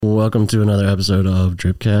Welcome to another episode of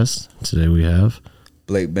Dripcast. Today we have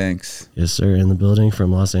Blake Banks. Yes, sir, in the building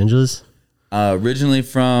from Los Angeles. Originally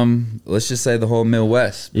from, let's just say, the whole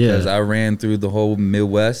Midwest. Because I ran through the whole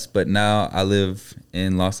Midwest, but now I live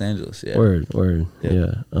in Los Angeles. Yeah. Word.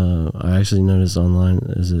 Yeah. I actually noticed online,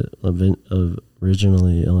 is it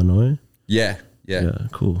originally Illinois? Yeah.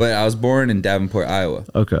 Cool. But I was born in Davenport, Iowa.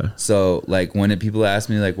 Okay. So, like, when people ask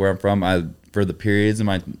me, like, where I'm from, for the periods of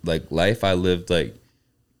my, like, life, I lived, like,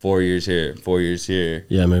 4 years here, 4 years here.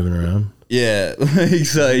 Yeah, moving around. Yeah, like,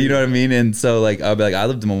 so you know what I mean? And so, like, I'll be like, I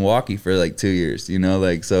lived in Milwaukee for, like, 2 years, you know?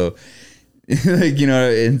 Like, so, like, you know,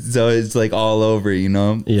 and so it's, like, all over, you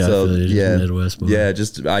know? Yeah, so, I feel you, yeah, Midwest. Boy. Yeah, I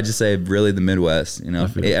just say really the Midwest, you know?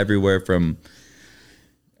 Everywhere from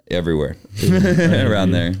everywhere around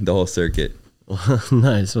there, the whole circuit.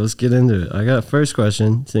 Nice. Let's get into it. I got first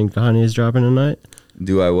question. Think Kanye's dropping tonight?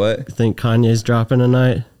 Do I what? Think Kanye's dropping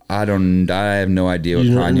tonight? I have no idea what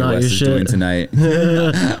Kanye West is doing tonight.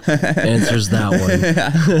 Answers that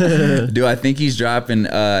one. Do I think he's dropping?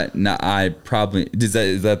 No, I probably, is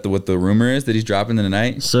that what the rumor is, that he's dropping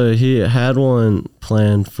tonight? So he had one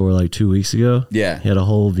planned for like 2 weeks ago. Yeah. He had a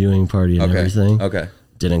whole viewing party and everything. Okay.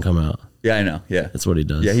 Didn't come out. Yeah, I know. Yeah. That's what he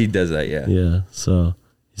does. Yeah, he does that. Yeah. Yeah. So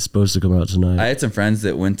he's supposed to come out tonight. I had some friends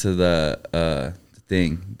that went to the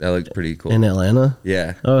thing that looked pretty cool in Atlanta.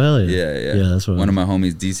 Yeah. Oh hell yeah. Yeah. That's what one of my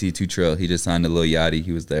homies, DC 2 Trail, he just signed a Lil Yachty.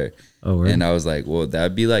 He was there. Oh, really? And I was like, well,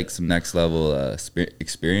 that'd be like some next level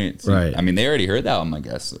experience. Right. I mean, they already heard that album, I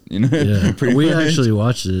guess. You know. Yeah. We actually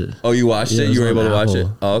watched it. Oh, you watched it? You were able to watch it?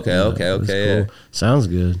 Oh, okay. Yeah, okay. Cool. Yeah. Sounds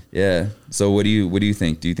good. Yeah. So what do you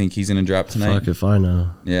think? Do you think he's gonna drop tonight? Fuck if I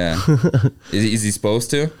know. Yeah. Is he supposed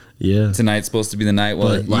to? Yeah. Tonight's supposed to be the night.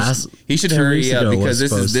 Well, he should hurry up because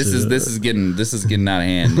this is getting out of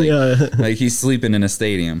hand. Like, yeah. Like he's sleeping in a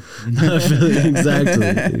stadium.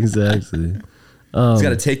 Exactly. He's got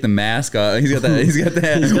to take the mask off. He's got that.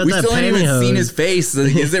 We still haven't even seen his face.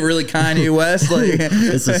 Like, is it really Kanye West? Like,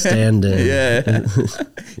 it's a stand-in. Yeah.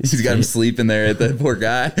 He's got him sleeping there at the poor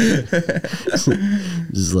guy.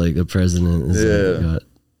 Just like the president is got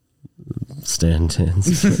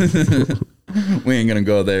stand-ins. We ain't gonna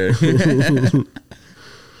go there.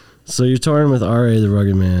 So you're touring with R.A. the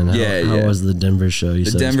Rugged Man. How was the Denver show?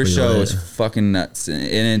 The Denver show was fucking nuts, and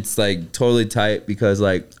it's like totally tight because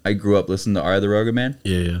like I grew up listening to R.A. the Rugged Man.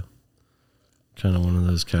 Yeah. Kind of one of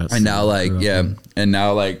those cats. And now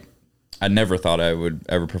like I never thought I would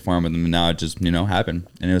ever perform with them, and now it just happened,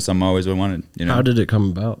 and it was something I always wanted. How did it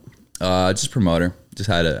come about? Just promoter just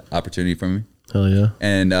had an opportunity for me. Hell yeah.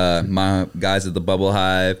 And my guys at the Bubble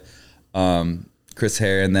Hive. Chris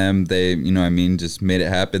Hare and them, they, just made it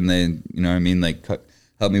happen. They, like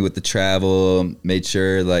helped me with the travel, made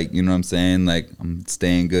sure, like, like I'm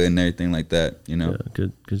staying good and everything like that, Yeah,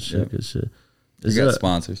 good shit, yeah. Good shit. You got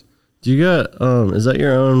sponsors. Do you got, is that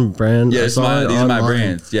your own brand? Yeah, these are my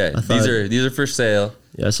brands. Yeah, these are for sale.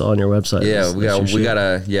 Yeah, I saw on your website. Yeah,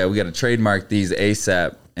 we gotta trademark these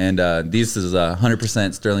ASAP. And this is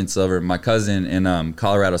 100% sterling silver. My cousin in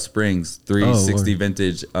Colorado Springs, 360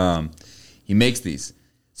 vintage. He makes these,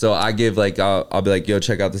 so I give I'll be like, yo,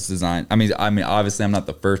 check out this design. I mean, obviously, I'm not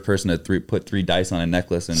the first person to put 3 dice on a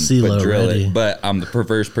necklace and drill it, but I'm the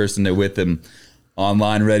first person to with them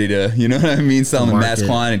online, ready to, sell them in mass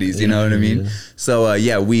quantities. You know what I mean? Yeah.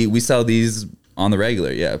 So we sell these on the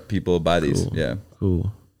regular. Yeah, people buy these. Cool. Yeah,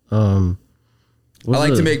 cool. I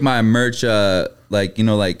like to make my merch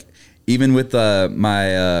even with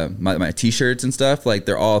my t-shirts and stuff, like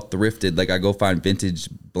they're all thrifted. Like I go find vintage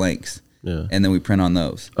blanks. Yeah. And then we print on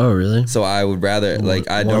those. Oh, really? So I would rather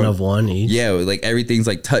one of one each. Yeah, like everything's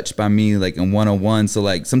like touched by me, like in 101. So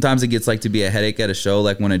like sometimes it gets like to be a headache at a show,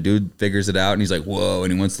 like when a dude figures it out and he's like, whoa,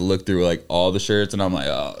 and he wants to look through like all the shirts, and I'm like,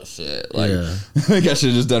 oh shit, like, like I should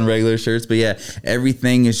have just done regular shirts. But yeah,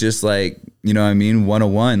 everything is just like,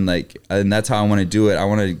 101. Like, and that's how I want to do it. I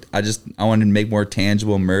want to make more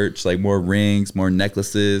tangible merch, like more rings, more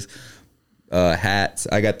necklaces. Hats.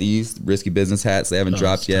 I got these risky business hats. They haven't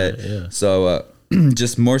dropped yet. Yeah. So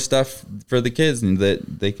just more stuff for the kids and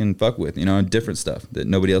that they can fuck with, different stuff that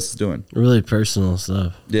nobody else is doing. Really personal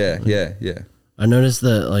stuff. Yeah. I noticed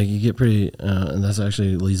that like you get pretty, and that's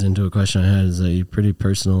actually leads into a question I had, is that you're pretty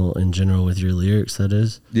personal in general with your lyrics. That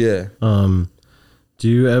is. Yeah. Do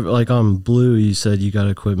you ever, like on Blue, you said you got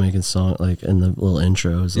to quit making songs, like in the little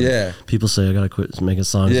intros. Like, yeah. People say I got to quit making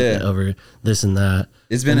songs over this and that.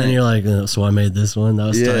 It's been, and then you're like, so I made this one. That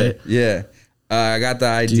was tight. Yeah. I got the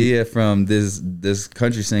idea from this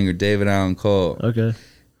country singer, David Allen Cole. Okay.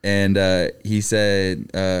 And he said,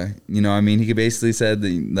 he could basically said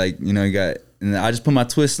that, like, you got and I just put my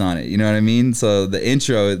twist on it. You know what I mean? So the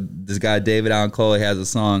intro, this guy David Allen Cole has a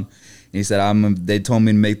song. And he said, they told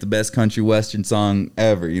me to make the best country western song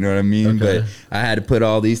ever. You know what I mean? Okay. But I had to put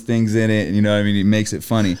all these things in it. And you know what I mean? It makes it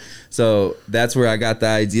funny. So that's where I got the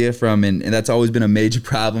idea from. And that's always been a major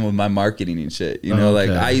problem with my marketing and shit. You know, like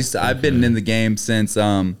I've been in the game since,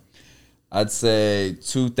 I'd say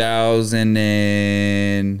 2000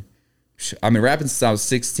 and, rapping since I was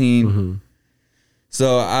 16. Mm-hmm.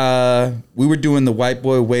 So we were doing the White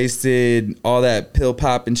Boy Wasted, all that pill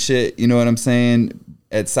pop and shit. You know what I'm saying?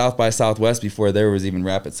 At South by Southwest before there was even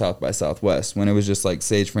rap at South by Southwest, when it was just like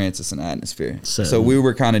Sage Francis and Atmosphere. So we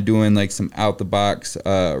were kind of doing like some out the box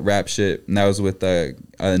rap shit, and that was with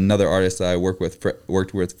another artist that I worked with,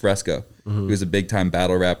 Fresco. Mm-hmm. He was a big time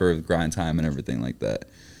battle rapper with Grind Time and everything like that.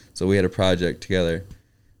 So we had a project together.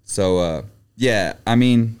 So yeah, I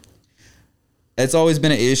mean, it's always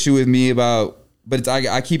been an issue with me about. But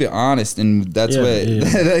I keep it honest, and that's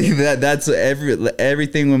that's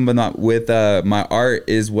everything with my art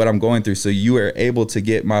is what I'm going through. So you are able to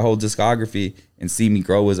get my whole discography and see me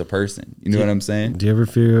grow as a person. You know what I'm saying? Do you ever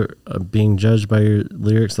fear being judged by your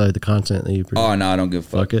lyrics, like the content that you produce? Oh no, I don't give a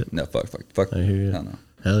fuck. Fuck it. No, fuck. I hear you. No.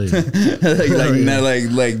 Hell yeah.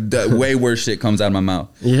 like the way worse shit comes out of my mouth.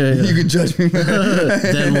 Yeah. You can judge me.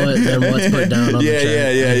 then what's put down on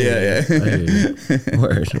the track?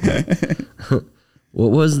 Word.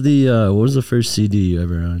 What was the first CD you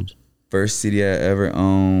ever owned? First CD I ever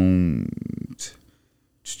owned.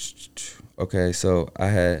 Okay, so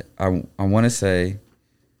I want to say,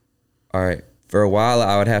 all right, for a while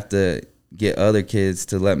I would have to get other kids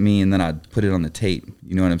to let me, and then I'd put it on the tape.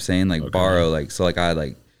 You know what I'm saying? Like borrow, like, so like I had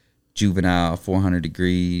like Juvenile, 400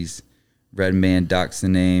 Degrees, Redman, Doc's the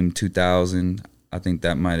Name, 2000. I think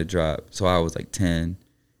that might have dropped. So I was like 10.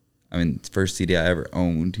 I mean, first CD I ever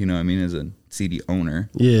owned, you know what I mean, as a CD owner.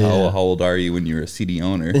 Yeah. How old are you when you're a CD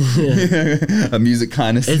owner? A music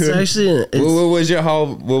connoisseur. It's actually... What was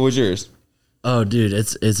yours? Oh, dude,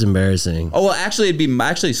 it's embarrassing. Oh, well, actually, it'd be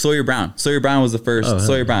Sawyer Brown. Sawyer Brown was the first.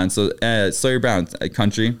 Sawyer Brown. So Sawyer Brown,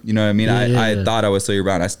 country. You know what I mean? I thought I was Sawyer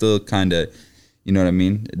Brown. I still kind of, you know what I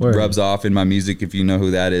mean? It rubs off in my music if you know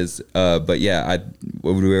who that is. But yeah, I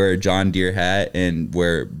would wear a John Deere hat and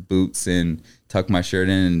wear boots and tuck my shirt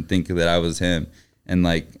in and think that I was him. And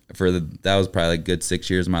like that was probably like good 6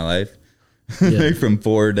 years of my life. Yeah. From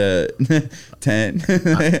 4 to 10.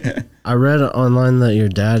 I read online that your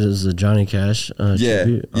dad is a Johnny Cash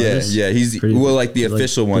tribute artist. He's like the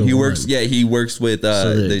official one. He works. Yeah, he works with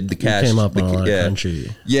the Cash. Came up on a lot of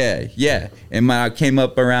country. Yeah. And I came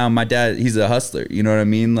up around my dad. He's a hustler. You know what I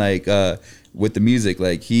mean? Like with the music,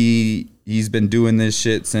 like he's been doing this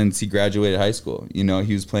shit since he graduated high school. You know,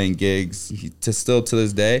 he was playing gigs still to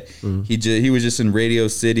this day. Mm-hmm. He was just in Radio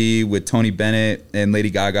City with Tony Bennett and Lady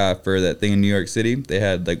Gaga for that thing in New York City. They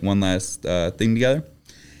had like one last thing together.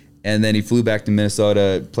 And then he flew back to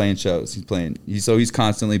Minnesota playing shows. He's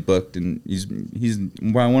constantly booked, and he's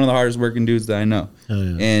one of the hardest working dudes that I know. Hell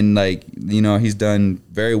yeah. And like, you know, he's done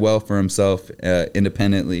very well for himself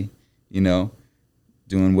independently, you know,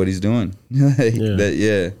 doing what he's doing.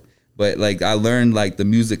 But like I learned like the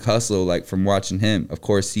music hustle like from watching him. Of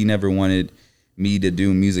course, he never wanted me to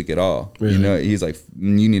do music at all. Really? You know, he's like,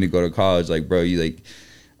 you need to go to college. Like, bro, you like,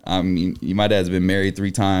 I mean, my dad's been married 3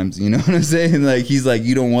 times. You know what I'm saying? Like, he's like,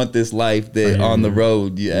 you don't want this life that on the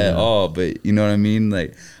road at all. But you know what I mean?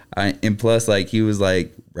 Like, and plus, like, he was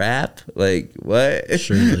like, rap? Like, what?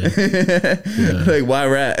 Surely. Like, why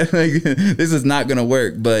rap? Like, this is not gonna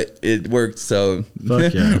work, but it worked. So,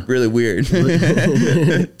 fuck yeah. Really weird.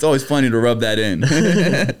 It's always funny to rub that in.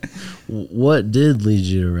 What did lead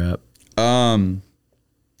you to rap?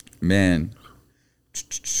 Man,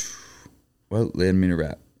 what led me to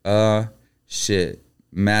rap? Shit,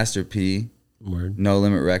 Master P, Word. No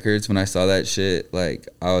Limit Records. When I saw that shit, like,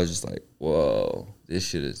 I was just like, whoa, this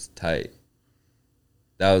shit is tight.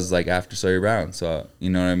 That was like after Sawyer Brown, so you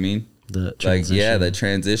know what I mean. The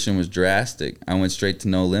transition was drastic. I went straight to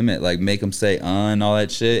No Limit, like Make 'Em Say and all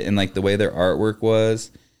that shit, and like the way their artwork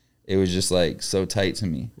was, it was just like so tight to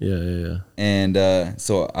me. Yeah. And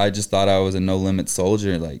so I just thought I was a No Limit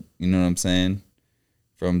soldier, like, you know what I'm saying,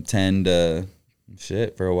 from 10 to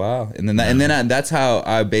shit for a while, and then that's how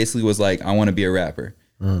I basically was like, I want to be a rapper.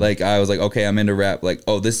 Like I was like, okay, I'm into rap. Like,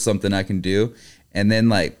 oh, this is something I can do. And then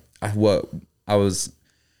like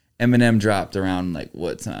Eminem dropped around like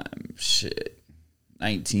what time? Shit,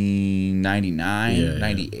 1999,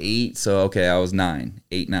 98. So okay, I was 9.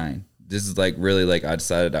 This is like really like I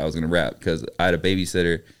decided I was gonna rap because I had a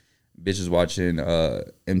babysitter. Bitch was watching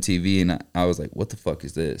MTV, and I was like, what the fuck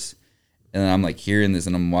is this? And I'm like hearing this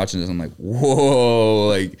and I'm watching this. I'm like, whoa,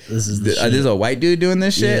 like this is a white dude doing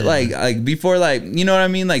this shit. Like before, like, you know what I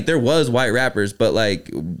mean? Like there was white rappers, but like,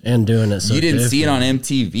 and doing it. So you didn't see it on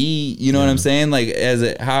MTV. You know what I'm saying? Like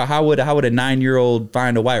how would a 9-year-old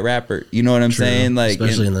find a white rapper? You know what I'm saying? Like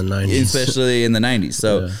especially in the 90s. Especially in the 90s.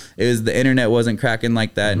 So it was, the internet wasn't cracking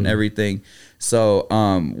like that and everything. So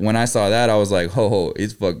when I saw that, I was like, ho,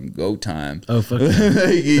 it's fucking go time. Oh, fuck.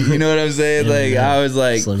 You know what I'm saying? I was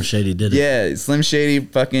like, Slim Shady did it. Yeah, Slim Shady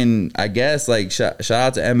fucking, I guess, like shout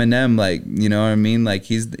out to Eminem, like, you know what I mean? Like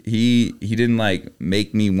he didn't like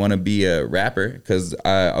make me want to be a rapper, because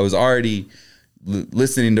I was already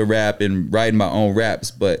listening to rap and writing my own raps,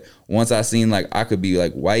 but once I seen like I could be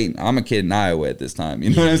like white, I'm a kid in Iowa at this time, you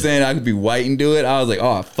know what I'm saying? I could be white and do it. I was like,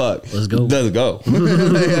 oh fuck, let's go. I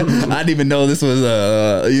didn't even know this was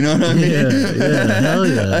you know what I mean? Hell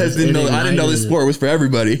yeah. I didn't know this sport was for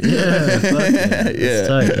everybody. That's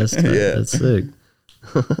tight. That's sick.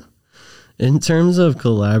 In terms of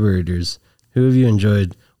collaborators, who have you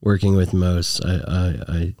enjoyed working with most?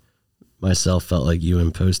 I myself felt like you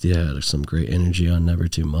and Posty had some great energy on Never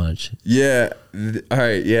Too Much. Yeah. All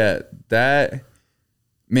right. Yeah. That,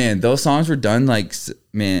 man, those songs were done like,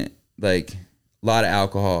 man, like a lot of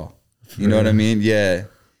alcohol. You know what I mean? Yeah.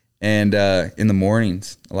 And in the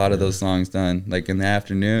mornings, a lot of those songs done like in the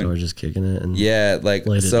afternoon. Or just kicking it. And like,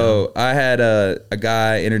 so I had a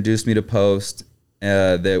guy introduced me to Post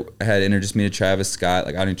that had introduced me to Travis Scott.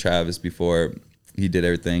 Like I knew Travis before he did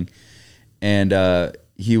everything. And,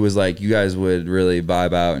 he was like, you guys would really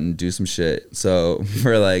vibe out and do some shit. So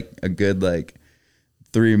for like a good like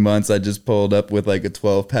 3 months, I just pulled up with like a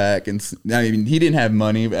 12-pack. And I mean, he didn't have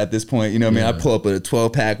money at this point. You know what I mean? I pull up with a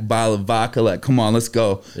 12-pack bottle of vodka, like, come on, let's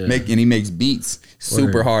go. And he makes beats.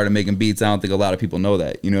 Super hard at making beats. I don't think a lot of people know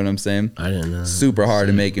that. You know what I'm saying? I didn't know. Super hard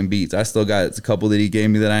at making beats. I still got a couple that he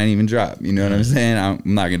gave me that I didn't even drop. You know what I'm saying? I'm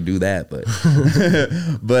not going to do that, but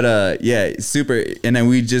but super. And then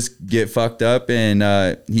we just get fucked up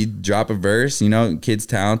and he'd drop a verse, you know, kid's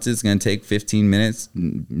talented. It's going to take 15 minutes.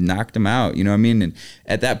 Knocked him out. You know what I mean? And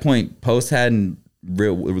at that point, Post hadn't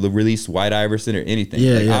released White Iverson or anything.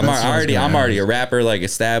 I'm already a rapper, like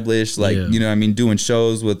established, like you know what I mean, doing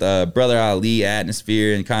shows with Brother Ali,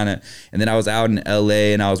 Atmosphere, and then I was out in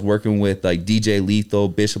LA and I was working with like DJ Lethal,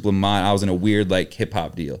 Bishop Lamont. I was in a weird like hip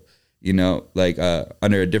hop deal, you know, like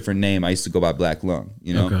under a different name. I used to go by Black Lung,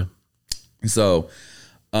 you know.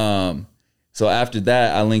 So after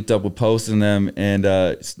that, I linked up with Post and them and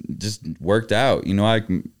just worked out. You know,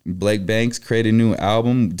 Blake Banks created a new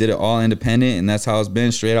album, did it all independent, and that's how it's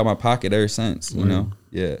been, straight out my pocket ever since, you know?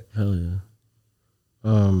 Yeah. Hell yeah.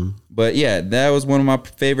 But yeah, that was one of my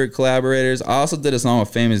favorite collaborators. I also did a song with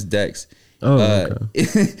Famous Dex. Oh, okay.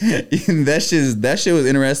 that shit was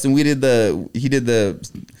interesting. He did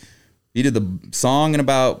the song in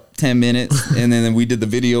about 10 minutes, and then we did the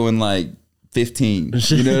video in like 15.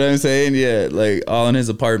 You know what I'm saying? Yeah, like all in his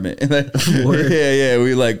apartment.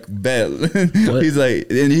 We like bet. He's like,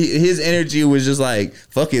 and his energy was just like,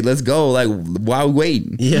 fuck it, let's go. Like, why we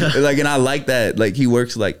waiting? Yeah. Like, and I like that. Like, he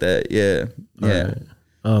works like that. Yeah. Yeah.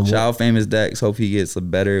 Right. Shout out Famous Dex. Hope he gets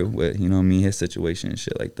better with, you know what I mean, his situation and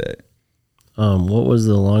shit like that. What was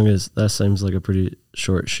the longest? That seems like a pretty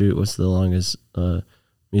short shoot. What's the longest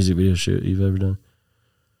music video shoot you've ever done?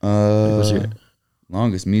 What's your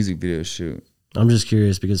longest music video shoot? I'm just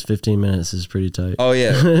curious because 15 minutes is pretty tight. Oh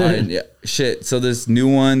yeah. Shit. So this new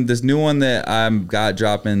one that I'm got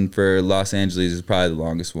dropping for Los Angeles is probably the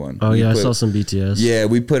longest one. Oh I saw some BTS. Yeah,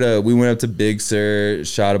 we went up to Big Sur,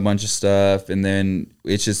 shot a bunch of stuff, and then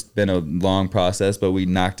it's just been a long process, but we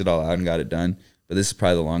knocked it all out and got it done. But this is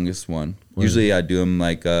probably the longest one. Usually I do them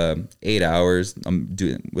like 8 hours. I'm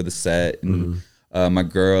doing with a set and my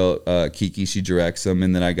girl Kiki, she directs them,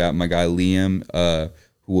 and then I got my guy Liam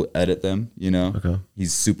who will edit them, you know. Okay.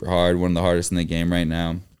 He's super hard, one of the hardest in the game right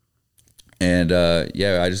now. And I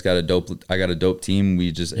got a dope team.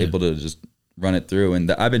 We just able to just run it through.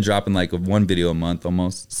 And I've been dropping like one video a month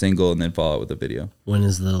almost, single, and then follow it with a video. When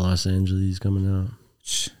is the Los Angeles coming out?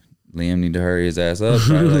 Liam need to hurry his ass up.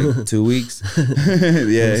 Probably like 2 weeks.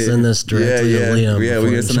 We'll send this directly to Liam. Yeah,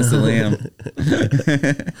 we're gonna send this to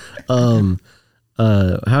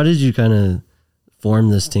Liam. How did you kind of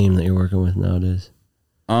form this team that you're working with nowadays?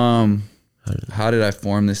 How did I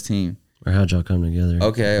form this team? Or how'd y'all come together?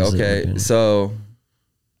 Okay. So,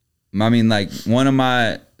 I mean, like one of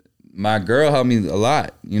my girl helped me a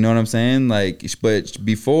lot. You know what I'm saying? Like, but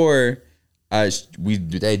before we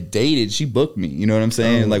dated, she booked me. You know what I'm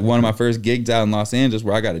saying? Like one of my first gigs out in Los Angeles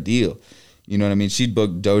where I got a deal. You know what I mean? She'd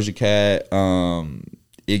booked Doja Cat,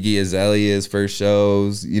 Iggy Azalea's first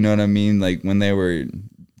shows. You know what I mean? Like when they were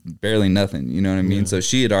barely nothing, you know what I mean? So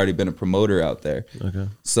she had already been a promoter out there. Okay.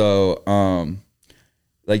 So,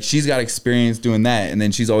 like she's got experience doing that, and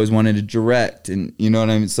then she's always wanted to direct, and you know what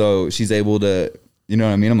I mean? So she's able to, you know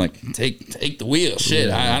what I mean? I'm like, take the wheel.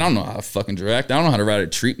 Shit, I don't know how to fucking direct. I don't know how to write a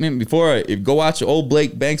treatment. Go watch old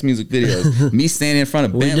Blake Banks music videos. Me standing in front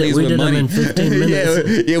of Bentleys with money. We did them in 15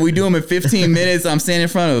 minutes. yeah, we do them in 15 minutes. I'm standing in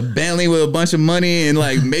front of a Bentley with a bunch of money, and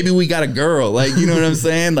like maybe we got a girl. Like, you know what I'm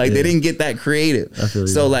saying? Like they didn't get that creative.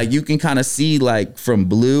 So like you can kind of see like from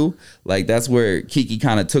Blue, like that's where Kiki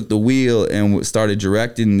kind of took the wheel and started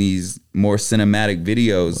directing these more cinematic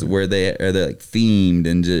videos where they're like themed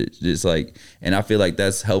and just like, and I feel like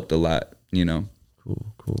that's helped a lot, you know.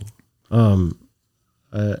 Cool.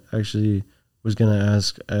 I actually was gonna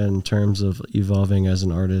ask, in terms of evolving as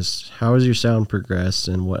an artist, how has your sound progressed,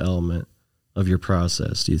 and what element of your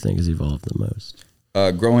process do you think has evolved the most?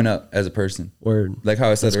 Growing up as a person. Word. Like how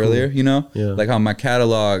I said earlier, cool. You know? Yeah. Like how my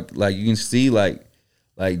catalog, like you can see like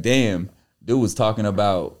damn, dude was talking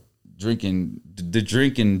about drinking,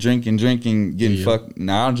 getting fucked.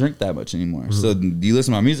 Now I don't drink that much anymore. Mm-hmm. So you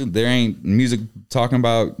listen to my music, there ain't music talking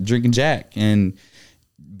about drinking Jack and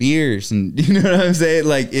beers, and you know what I'm saying?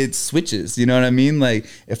 Like it switches, you know what I mean? Like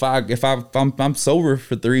if I'm sober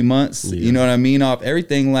for 3 months, you know what I mean? Off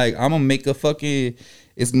everything, like I'm gonna make a fucking,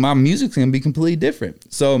 my music's gonna be completely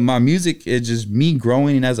different. So my music is just me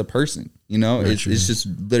growing as a person, you know? It's just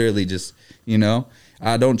literally just, you know,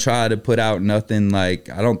 I don't try to put out nothing, like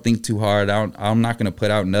I don't think too hard. I'm not gonna put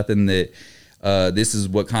out nothing that this is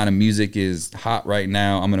what kind of music is hot right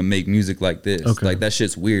now. I'm gonna make music like this. Okay. Like that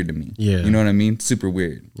shit's weird to me. Yeah. You know what I mean? Super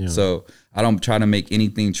weird. Yeah. So I don't try to make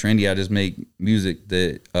anything trendy. I just make music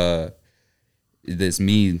that that's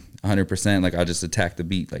me 100%. Like I just attack the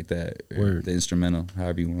beat like that. Or the instrumental,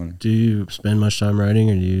 however you want it. Do you spend much time writing,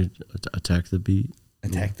 or do you attack the beat?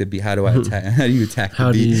 Attack the beat. How do I attack? How do you attack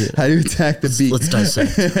the beat? How do you attack the beat? Let's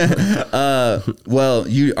dissect. Well,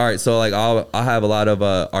 all right. So like, I'll have a lot of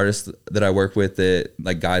artists that I work with, that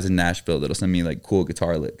like guys in Nashville that'll send me like cool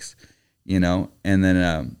guitar licks, you know. And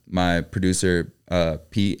then my producer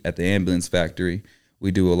Pete at the Ambulance Factory, we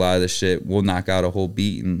do a lot of this shit. We'll knock out a whole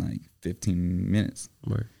beat in like 15 minutes.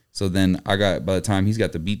 Right. So then by the time he's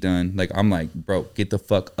got the beat done, like I'm like, bro, get the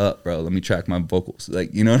fuck up, bro. Let me track my vocals.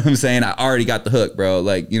 Like, you know what I'm saying? I already got the hook, bro.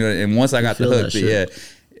 Like, you know, and once I got the hook, yeah.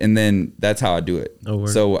 And then that's how I do it. Oh,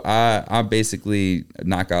 so I basically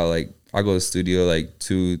knock out, like, I go to the studio like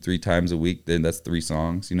 2-3 times a week. Then that's 3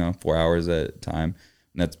 songs, you know, 4 hours at a time.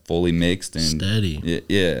 And that's fully mixed and steady.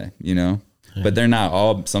 Yeah, you know. Yeah. But they're not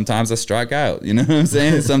all, sometimes I strike out, you know what I'm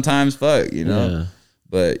saying? Sometimes fuck, you know. Yeah.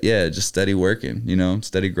 But yeah, just steady working, you know,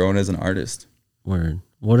 steady growing as an artist. Word.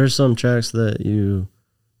 What are some tracks that you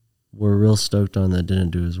were real stoked on that didn't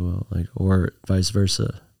do as well, like, or vice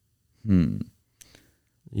versa? You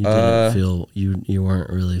didn't feel you weren't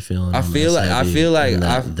really feeling. I feel like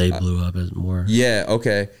they blew up as more. Yeah.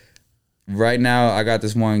 Okay. Right now, I got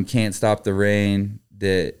this one, "Can't Stop the Rain,"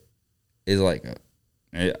 that is like,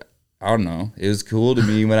 I don't know. It was cool to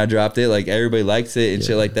me when I dropped it. Like everybody likes it and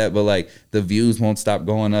shit like that, but like the views won't stop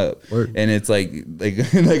going up. Word. And it's like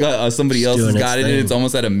somebody else has got it, and it's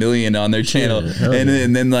almost at 1 million on their channel.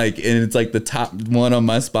 And then it's like the top one on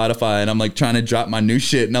my Spotify, and I'm like trying to drop my new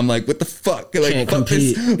shit, and I'm like, what the fuck? Like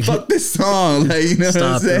fuck this song. Like, you know what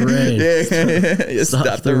I'm saying? Yeah.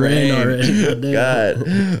 Stop the rain already.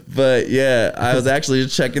 God. But yeah, I was actually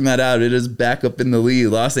checking that out. It is back up in the lead.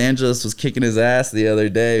 Los Angeles was kicking his ass the other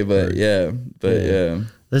day, but yeah.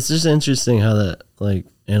 That's just interesting how that like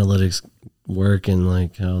analytics work, and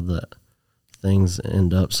like how the things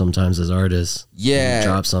end up sometimes as artists. Yeah, you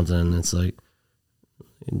drop something and it's like,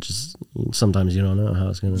 just sometimes you don't know how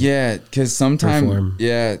it's gonna. Yeah, because sometimes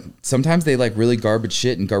they like really garbage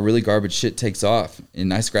shit, and really garbage shit takes off.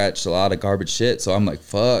 And I scratched a lot of garbage shit, so I'm like,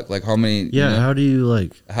 fuck. Like how many? Yeah, you know,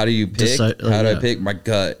 how do you pick? Decide, how do I pick? My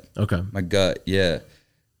gut. Okay, my gut. Yeah.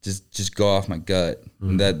 Just go off my gut.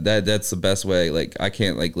 That's the best way. Like I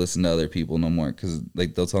can't like listen to other people no more, because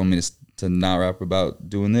like they'll tell me to not rap about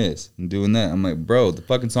doing this and doing that. I'm like, bro, the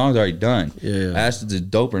fucking song's already done. I asked if it's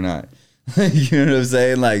dope or not. You know what I'm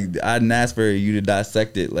saying? Like I didn't ask for you to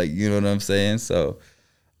dissect it. Like, you know what I'm saying? So,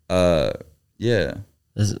 yeah.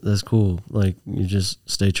 That's cool. Like you just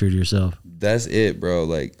stay true to yourself. That's it, bro.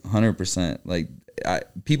 Like 100%. Like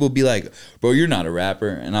people be like, bro, you're not a rapper,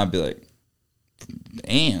 and I'd be like,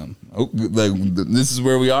 damn, like this is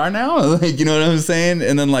where we are now. Like, you know what I'm saying?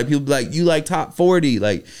 And then like people be like, you like top 40,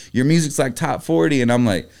 like your music's like top 40, and I'm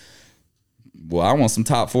like, well, I want some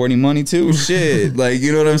top 40 money too. Shit. Like,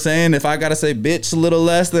 you know what I'm saying? If I got to say bitch a little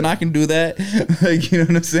less, then I can do that. Like, you know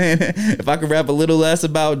what I'm saying? If I could rap a little less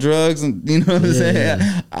about drugs and, you know what I'm saying?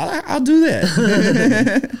 Yeah. I'll do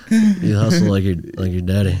that. You hustle like your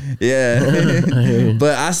daddy. Yeah.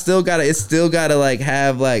 But it's still gotta like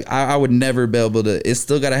have like, I would never be able to, it's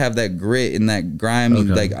still gotta have that grit and that grimy,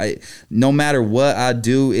 like no matter what I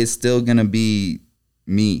do, it's still gonna be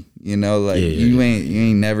me, you know, like you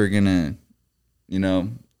ain't never gonna, you know,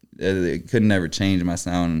 it could never change my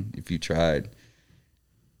sound if you tried.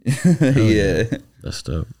 Yeah. That's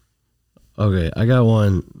dope. Okay, I got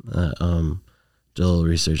one did a little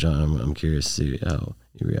research on. I'm curious to see how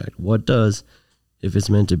you react. What does "if it's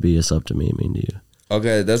meant to be, it's up to me" mean to you?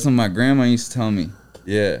 Okay, that's what my grandma used to tell me.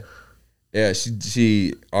 Yeah.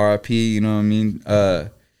 She R.I.P. You know what I mean?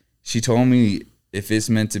 She told me if it's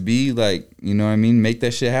meant to be, like, you know what I mean, make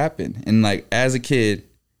that shit happen. And like as a kid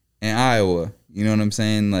in Iowa, you know what I'm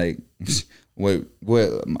saying? Like, what?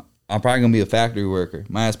 I'm probably gonna be a factory worker.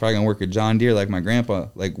 My ass probably gonna work at John Deere like my grandpa.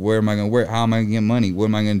 Like, where am I gonna work? How am I gonna get money? What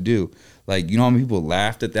am I gonna do? Like, you know how many people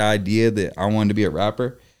laughed at the idea that I wanted to be a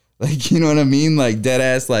rapper? Like, you know what I mean? Like, dead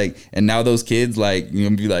ass, like, and now those kids, like, you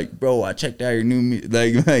know, be like, bro, I checked out your new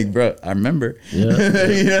music. Like, bro, I remember. Yeah.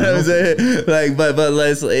 You know what I'm saying? Like, but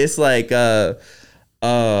it's like,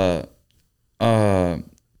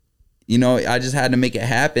 you know, I just had to make it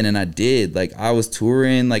happen, and I did. Like, I was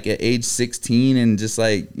touring like at age 16, and just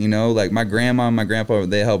like, you know, like my grandma and my grandpa,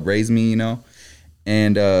 they helped raise me, you know,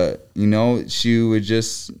 and you know, she would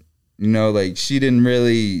just, you know, like, she didn't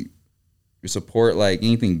really support like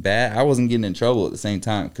anything bad. I wasn't getting in trouble at the same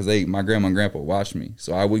time because my grandma and grandpa watched me,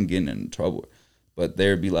 so I wouldn't get in trouble. But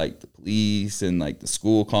there'd be like the police and like the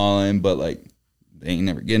school calling, but like they ain't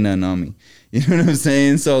never getting nothing on me. You know what I'm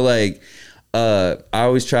saying? So like, I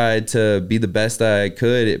always tried to be the best I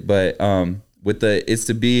could, but with the it's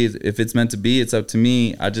to be, if it's meant to be, it's up to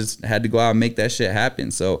me. I just had to go out and make that shit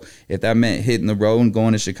happen. So if that meant hitting the road and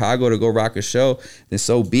going to Chicago to go rock a show, then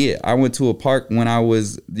so be it. I went to a park when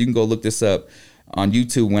you can go look this up on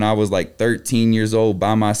YouTube, when I was like 13 years old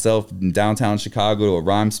by myself in downtown Chicago to a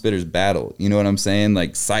rhyme spitters battle. You know what I'm saying?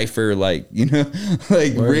 Like cypher, like, you know,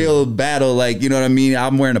 like real battle. Like, you know what I mean?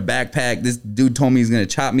 I'm wearing a backpack. This dude told me he's going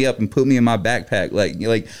to chop me up and put me in my backpack.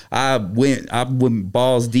 Like I went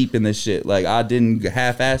balls deep in this shit. Like, I didn't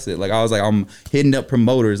half-ass it. Like, I was like, I'm hitting up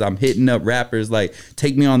promoters. I'm hitting up rappers. Like,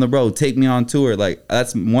 take me on the road, take me on tour. Like,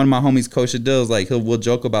 that's one of my homies, Coach Adil's, like, we'll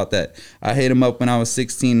joke about that. I hit him up when I was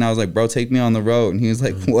 16 and I was like, bro, take me on the road. And he was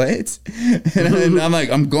like, what? And I'm like,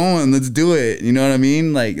 I'm going, let's do it. You know what I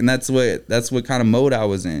mean? Like, and that's what kind of mode I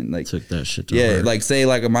was in. Like, took that shit to heart. Like, say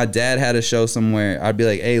like if my dad had a show somewhere, I'd be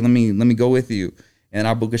like, hey, let me go with you, and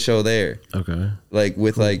I'll book a show there. Okay. Like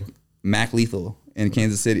with like Mac Lethal in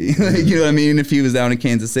Kansas City. Like, you know what I mean? If he was down in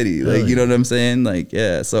Kansas City, like, you know what I'm saying? Like,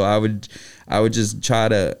 yeah. So I would just try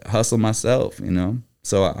to hustle myself, you know.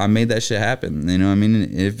 So I made that shit happen. You know what I mean?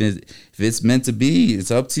 If it's meant to be, it's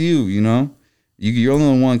up to you, you know. You're the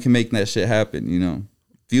only one can make that shit happen, you know.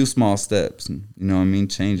 Few small steps, you know what I mean?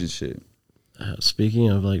 Changing shit. Speaking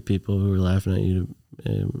of like people who are laughing at you,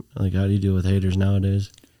 like, how do you deal with haters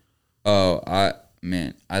nowadays? Oh, I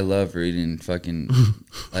love reading fucking,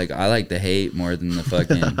 like, I like the hate more than the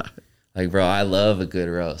fucking, like, bro, I love a good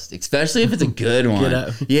roast, especially if it's a good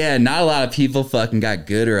one. Yeah, not a lot of people fucking got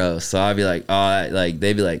good roasts, so I'd be like, oh, like,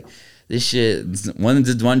 they'd be like, this shit, one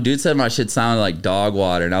dude said my shit sounded like dog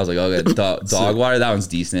water, and I was like, okay, dog water, that one's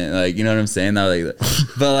decent. Like, you know what I'm saying? That was like,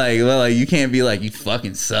 but like you can't be like, you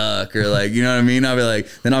fucking suck, or like, you know what I mean? I'll be like,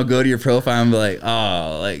 then I'll go to your profile and be like,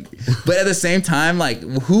 oh, like, but at the same time, like,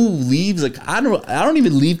 who leaves? Like, I don't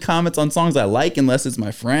even leave comments on songs I like unless it's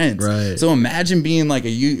my friends. Right. So imagine being like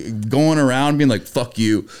you going around being like, fuck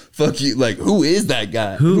you. Like, who is that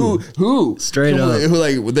guy? Who? Straight up. Who,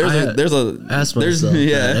 like, there's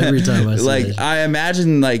every time. Like, I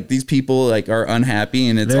imagine like these people like are unhappy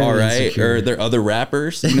and it's all right, insecure. Or they're other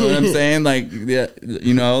rappers. You know what I'm saying? Like, yeah,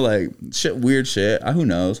 you know, like shit, weird shit. Who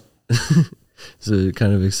knows? So it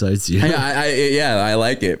kind of excites you. I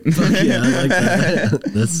like it. Yeah, I like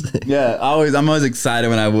that. I'm always excited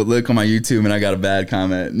when I would look on my YouTube and I got a bad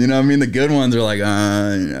comment. You know what I mean? The good ones are like,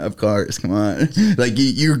 of course, come on. Like,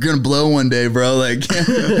 you're gonna blow one day, bro. Like,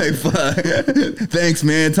 like, fuck. Thanks,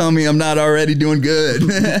 man. Tell me I'm not already doing good.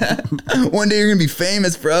 One day you're gonna be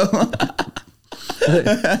famous, bro.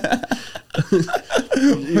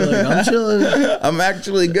 You're like, I'm chilling. I'm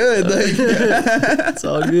actually good. Like, it's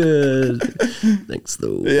all good. Thanks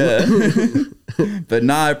though. Yeah. But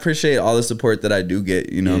nah, I appreciate all the support that I do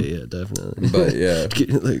get, you know? Yeah, definitely. But yeah.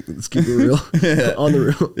 Let's keep it real. Yeah. On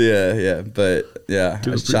the real. Yeah. But yeah,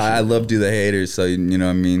 I love do the haters. So, you know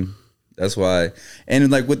what I mean? That's why.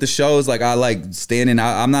 And like with the shows, like I like standing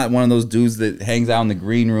out. I'm not one of those dudes that hangs out in the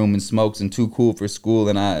green room and smokes and too cool for school.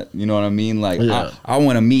 And you know what I mean? Like I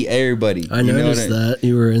want to meet everybody. I noticed that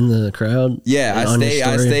you were in the crowd. Yeah, I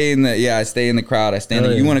stay in the crowd. I stand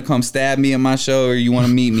there. You want to come stab me at my show or you want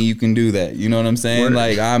to meet me, you can do that. You know what I'm saying? Word.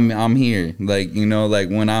 Like I'm here. Like, you know, like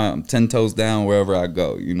when I'm 10 toes down wherever I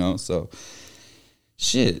go, you know? So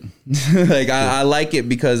shit. Like I like it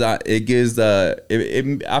because it gives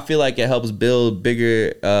I feel like it helps build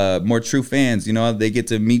bigger more true fans, you know. They get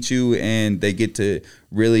to meet you and they get to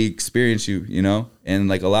really experience you, you know. And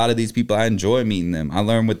like a lot of these people, I enjoy meeting them. I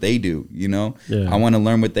learn what they do, you know. I want to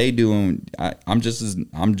learn what they do, and I'm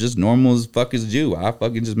just normal as fuck as Jew. I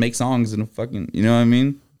fucking just make songs and fucking, you know what I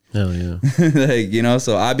mean? Hell yeah. Like, you know,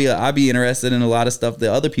 so I be interested in a lot of stuff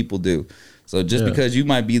that other people do. So just because you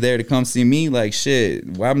might be there to come see me, like, shit,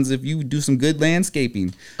 what happens if you do some good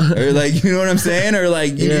landscaping? Or like, you know what I'm saying? Or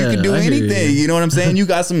like, you can do anything. You know what I'm saying? You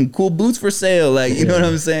got some cool boots for sale. Like, you know what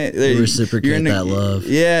I'm saying? Reciprocate that love.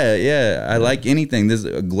 Yeah. I like anything. There's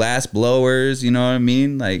glass blowers, you know what I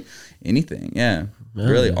mean? Like anything. Yeah.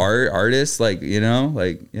 Really artists, like, you know,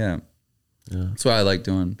 like, yeah. That's what I like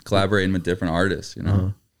doing. Collaborating with different artists, you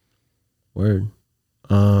know? Word.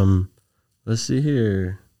 Let's see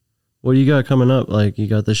here. What do you got coming up? Like, you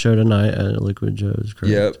got the show tonight at Liquid Joe's,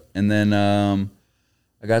 correct? Yep. And then I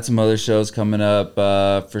got some other shows coming up.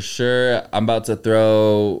 For sure, I'm about to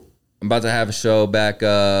have a show back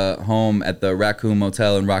home at the Raccoon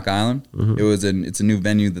Motel in Rock Island. Mm-hmm. It's a new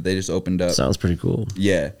venue that they just opened up. Sounds pretty cool.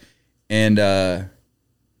 Yeah. And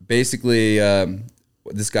basically,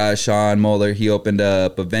 this guy, Sean Moeller, he opened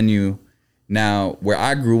up a venue now where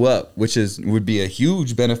I grew up, which would be a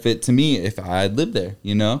huge benefit to me if I had lived there,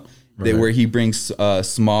 you know? Right. Where he brings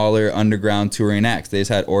smaller underground touring acts. They just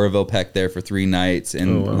had Orville Peck there for 3 nights,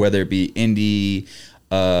 and whether it be indie,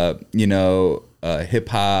 you know, hip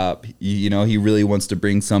hop, you know, he really wants to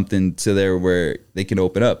bring something to there where they can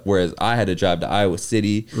open up. Whereas I had to drive to Iowa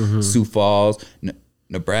City, Sioux Falls,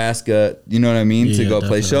 Nebraska, you know what I mean, to go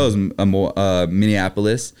play shows,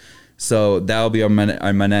 Minneapolis. So that'll be on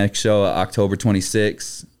my next show, October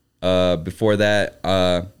 26th. Before that,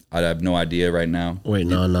 I have no idea right now.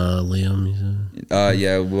 Waiting on Liam, you said?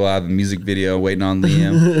 Yeah, we'll have a music video waiting on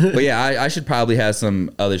Liam. But yeah, I should probably have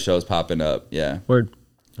some other shows popping up. Yeah. Word.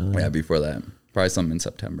 Yeah, before that. Probably something in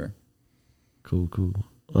September. Cool.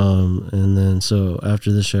 And then, so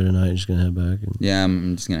after this show tonight, you're just going to head back? Yeah,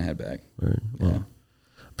 I'm just going to head back. Word. Well,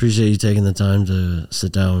 appreciate you taking the time to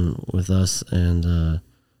sit down with us. And,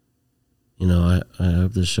 you know, I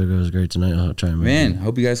hope this show goes great tonight. I'll try and make it.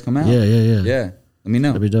 Hope you guys come out. Yeah. Yeah. Let me know.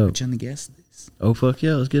 That'd be dope. Put you on the guest list. Oh, fuck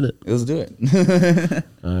yeah. Let's get it. Let's do it.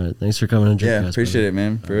 All right. Thanks for coming on Dripcast. Yeah, appreciate it,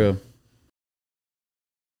 man. For real.